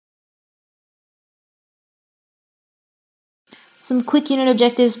Some quick unit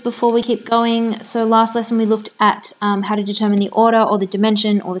objectives before we keep going. So last lesson we looked at how to determine the order or the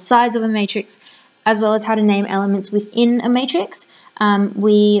dimension or the size of a matrix, as well as how to name elements within a matrix.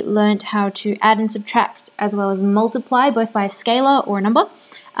 We learned how to add and subtract, as well as multiply, both by a scalar or a number,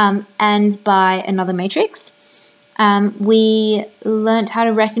 and by another matrix. We learned how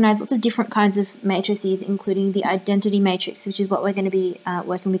to recognize lots of different kinds of matrices, including the identity matrix, which is what we're going to be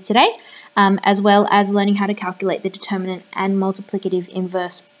working with today, as well as learning how to calculate the determinant and multiplicative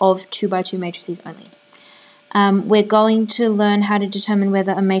inverse of 2x2 matrices only. We're going to learn how to determine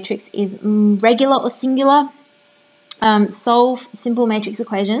whether a matrix is regular or singular, solve simple matrix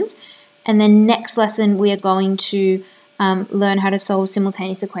equations, and then next lesson we are going to learn how to solve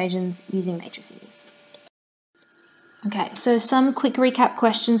simultaneous equations using matrices. Okay, so some quick recap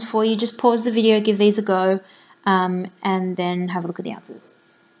questions for you. Just pause the video, give these a go, and then have a look at the answers.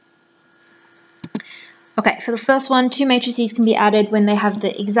 Okay, for the first one, two matrices can be added when they have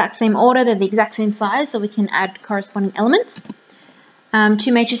the exact same order, they're the exact same size, so we can add corresponding elements.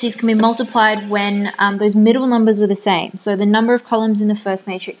 Two matrices can be multiplied when those middle numbers were the same. So the number of columns in the first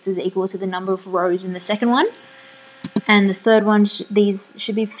matrix is equal to the number of rows in the second one. And the third one, these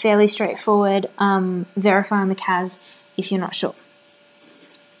should be fairly straightforward. Verify on the CAS if you're not sure.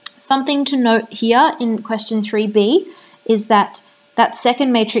 Something to note here in question 3b is that that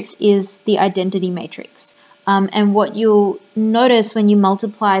second matrix is the identity matrix. And what you'll notice when you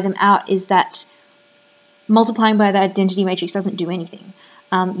multiply them out is that multiplying by the identity matrix doesn't do anything.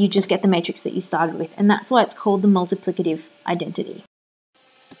 You just get the matrix that you started with, and that's why it's called the multiplicative identity.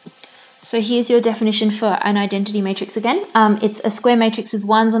 So here's your definition for an identity matrix again. It's a square matrix with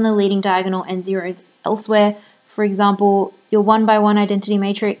ones on the leading diagonal and zeros elsewhere. For example, your 1x1 identity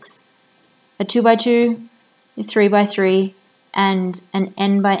matrix, a 2x2, a 3x3, and an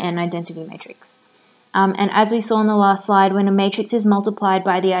n×n identity matrix. And as we saw in the last slide, when a matrix is multiplied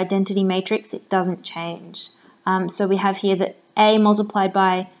by the identity matrix, it doesn't change. So we have here that A multiplied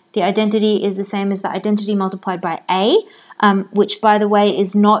by the identity is the same as the identity multiplied by A, which, by the way,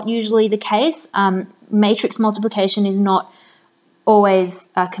 is not usually the case. Matrix multiplication is not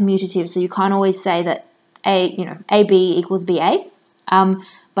always commutative, so you can't always say that AB equals BA.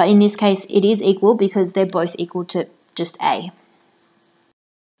 But in this case, it is equal because they're both equal to just A.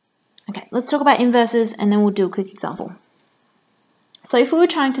 Okay, let's talk about inverses and then we'll do a quick example. So if we were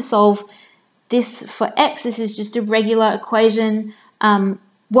trying to solve this for x, this is just a regular equation.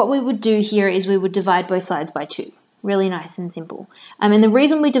 What we would do here is we would divide both sides by 2. Really nice and simple. And the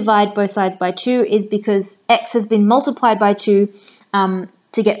reason we divide both sides by 2 is because x has been multiplied by 2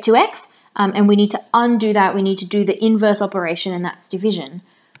 to get to x, and we need to undo that. We need to do the inverse operation, and that's division.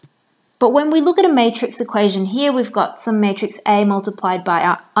 But when we look at a matrix equation here, we've got some matrix A multiplied by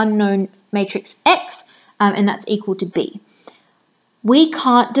our unknown matrix X, and that's equal to B. We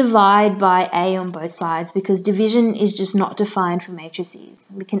can't divide by A on both sides because division is just not defined for matrices.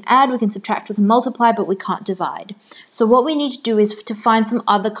 We can add, we can subtract, we can multiply, but we can't divide. So what we need to do is to find some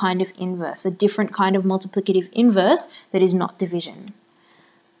other kind of inverse, a different kind of multiplicative inverse that is not division.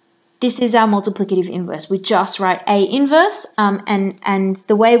 This is our multiplicative inverse. We just write A inverse, and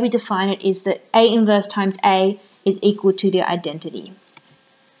the way we define it is that A inverse times A is equal to the identity.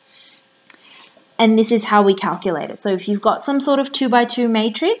 And this is how we calculate it. So if you've got some sort of 2x2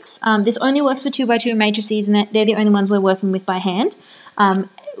 matrix, this only works for 2x2 matrices, and they're the only ones we're working with by hand.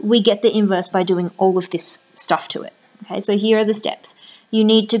 We get the inverse by doing all of this stuff to it. Okay, so here are the steps. You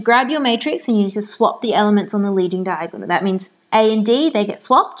need to grab your matrix and you need to swap the elements on the leading diagonal. That means A and D, they get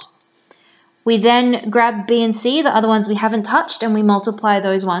swapped. We then grab B and C, the other ones we haven't touched, and we multiply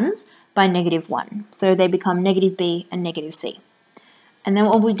those ones by -1. So they become -B and -C. And then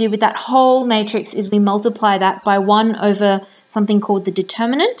what we do with that whole matrix is we multiply that by 1 over something called the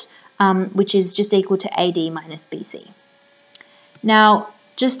determinant, which is just equal to AD minus BC. Now,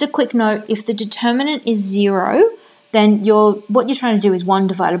 just a quick note, if the determinant is 0, then what you're trying to do is 1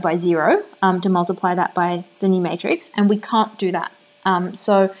 divided by 0 to multiply that by the new matrix, and we can't do that.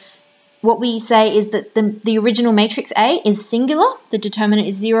 So what we say is that the original matrix A is singular, the determinant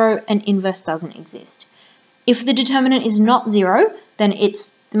is 0, and inverse doesn't exist. If the determinant is not 0, then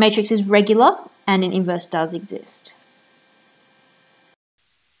the matrix is regular and an inverse does exist.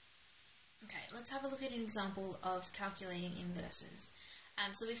 Okay, let's have a look at an example of calculating inverses.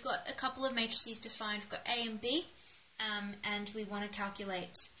 So we've got a couple of matrices to find. We've got A and B, and we want to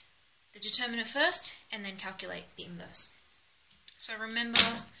calculate the determinant first and then calculate the inverse. So remember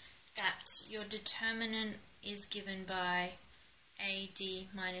that your determinant is given by AD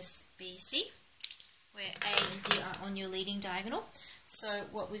minus BC, where A and D are on your leading diagonal. So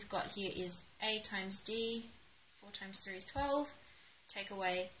what we've got here is A times D, 4 times 3 is 12, take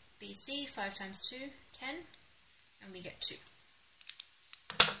away BC, 5 times 2, 10, and we get 2.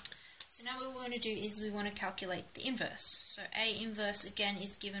 So now what we want to do is we want to calculate the inverse. So A inverse again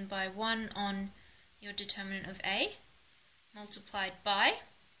is given by 1 on your determinant of A, multiplied by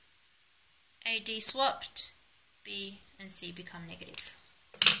AD swapped, B and C become negative.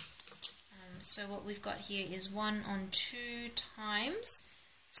 So what we've got here is 1 on 2 times,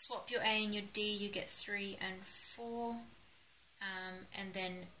 swap your A and your D, you get 3 and 4, and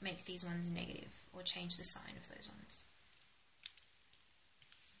then make these ones negative, or change the sign of those ones.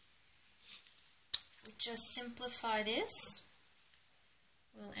 We just simplify this,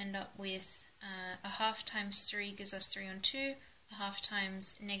 we'll end up with a half times 3 gives us 3 on 2, a half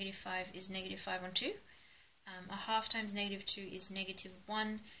times negative 5 is negative 5 on 2, a half times negative 2 is negative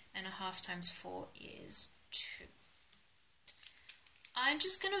 1, and a half times 4 is 2. I'm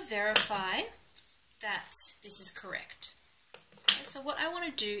just going to verify that this is correct. Okay, so what I want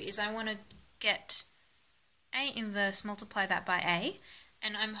to do is I want to get A inverse, multiply that by A,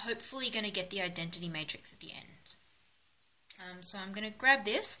 and I'm hopefully going to get the identity matrix at the end. So I'm going to grab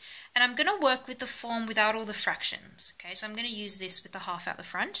this, and I'm going to work with the form without all the fractions. Okay, so I'm going to use this with the half out the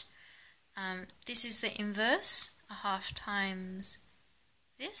front. This is the inverse, a half times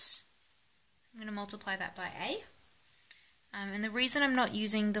this. I'm going to multiply that by A. And the reason I'm not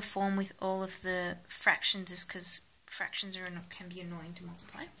using the form with all of the fractions is because fractions can be annoying to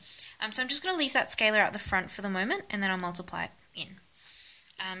multiply. So I'm just going to leave that scalar out the front for the moment, and then I'll multiply it in.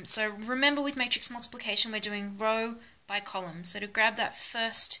 So remember, with matrix multiplication, we're doing row by column. So to grab that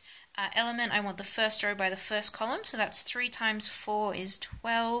first element, I want the first row by the first column. So that's 3 times 4 is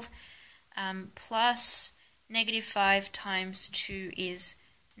 12, plus negative 5 times 2 is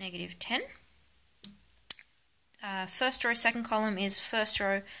negative 10. First row, second column is first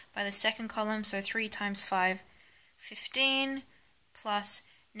row by the second column, so 3 times 5, 15, plus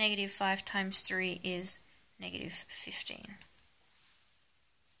negative 5 times 3 is negative 15.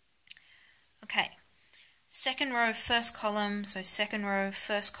 Okay, second row, first column, so second row,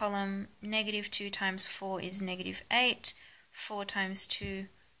 first column, negative 2 times 4 is negative 8, 4 times 2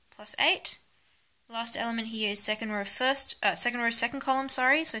 plus 8. Last element here is second row, second column,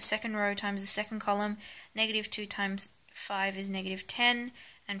 sorry, so second row times the second column, negative 2 times 5 is negative 10,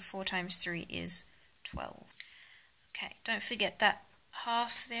 and 4 times 3 is 12. Okay, don't forget that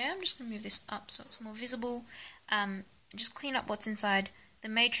half there. I'm just going to move this up so it's more visible. Just clean up what's inside the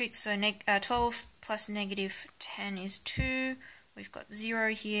matrix, so 12 plus negative 10 is 2, we've got 0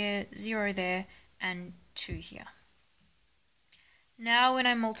 here, 0 there, and 2 here. Now when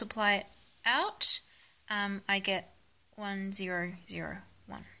I multiply it out, I get 1, 0, 0,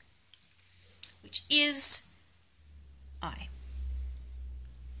 1, which is I.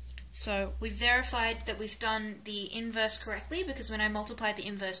 So we've verified that we've done the inverse correctly, because when I multiplied the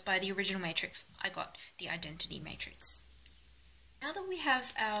inverse by the original matrix, I got the identity matrix. Now that we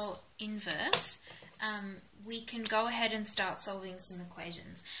have our inverse, we can go ahead and start solving some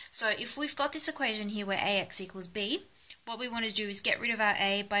equations. So if we've got this equation here where ax equals b, what we want to do is get rid of our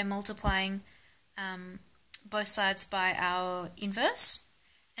a by multiplying both sides by our inverse.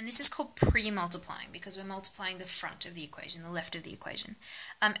 And this is called pre-multiplying, because we're multiplying the front of the equation, the left of the equation.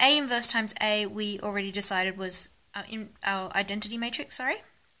 A inverse times a, we already decided was our identity matrix, sorry.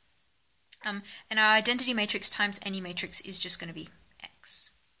 And our identity matrix times any matrix is just going to be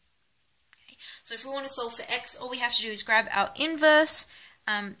x. Okay. So if we want to solve for x, all we have to do is grab our inverse.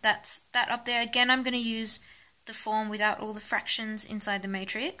 That's that up there. Again, I'm going to use the form without all the fractions inside the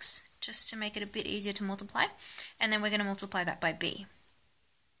matrix, just to make it a bit easier to multiply. And then we're going to multiply that by b.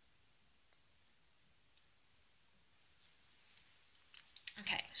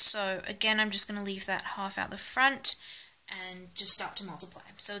 Okay, so again, I'm just going to leave that half out the front and just start to multiply.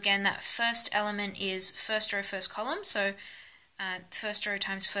 So again, that first element is first row, first column. So first row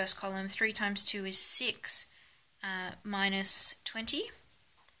times first column, 3 times 2 is 6, minus 20.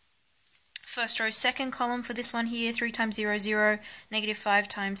 First row, second column for this one here, 3 times 0, 0, negative 5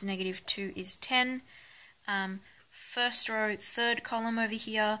 times negative 2 is 10. First row, third column over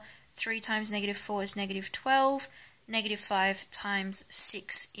here, 3 times negative 4 is negative 12. Negative 5 times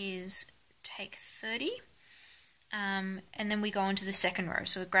 6 is, take 30. And then we go on to the second row.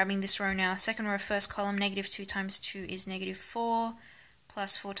 So we're grabbing this row now. Second row, first column, negative 2 times 2 is negative 4,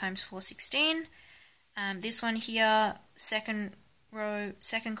 plus 4 times 4, 16. This one here, second row,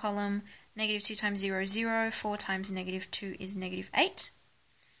 second column, negative 2 times 0, 0, 4 times negative 2 is negative 8.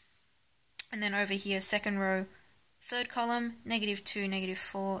 And then over here, second row, third column, negative 2, negative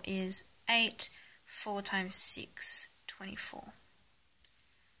 4 is 8, 4 times 6, 24.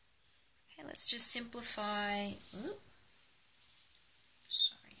 Okay, let's just simplify.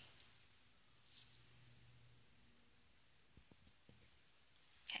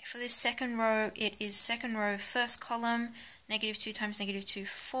 For this second row, it is second row, first column, -2 times -2,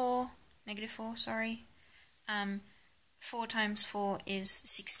 4, -4, sorry. 4 times 4 is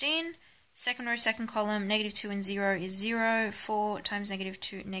 16. Second row, second column, -2 and 0 is 0. 4 times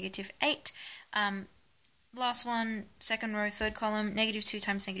 -2, -8. Last one, second row, third column, -2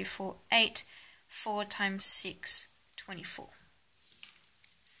 times -4, 8. 4 times 6, 24.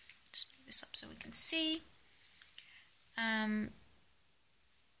 Just move this up so we can see.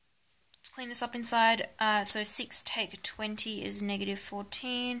 Let's clean this up inside. So 6 take 20 is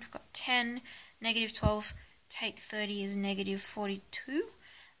 -14. We've got 10. -12 take 30 is -42.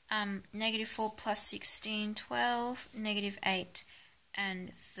 -4 plus 16, 12. -8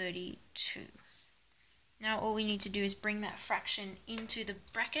 and 32. Now all we need to do is bring that fraction into the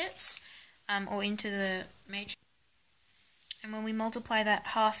brackets or into the matrix. And when we multiply that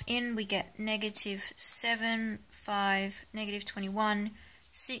half in, we get -7, 5, -21,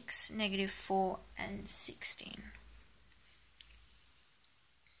 6, -4, and 16.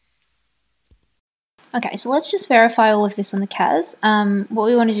 Okay, so let's just verify all of this on the CAS. What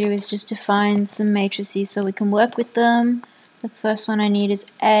we want to do is just define some matrices so we can work with them. The first one I need is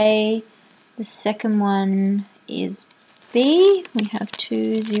A. The second one is B. We have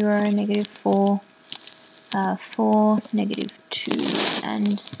 2, 0, -4, 4, -2,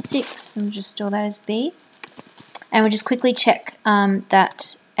 and 6. And we'll just store that as B. And we'll just quickly check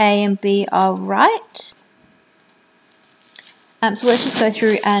that A and B are right. So let's just go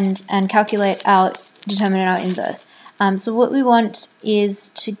through and calculate our determinant, our inverse. So what we want is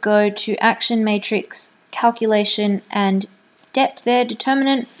to go to action matrix, calculation, and det there,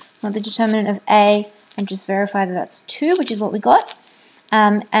 determinant. We want the determinant of A, and just verify that that's 2, which is what we got.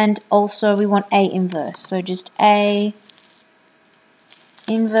 And also we want A inverse. So just A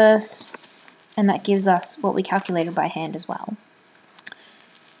inverse, and that gives us what we calculated by hand as well.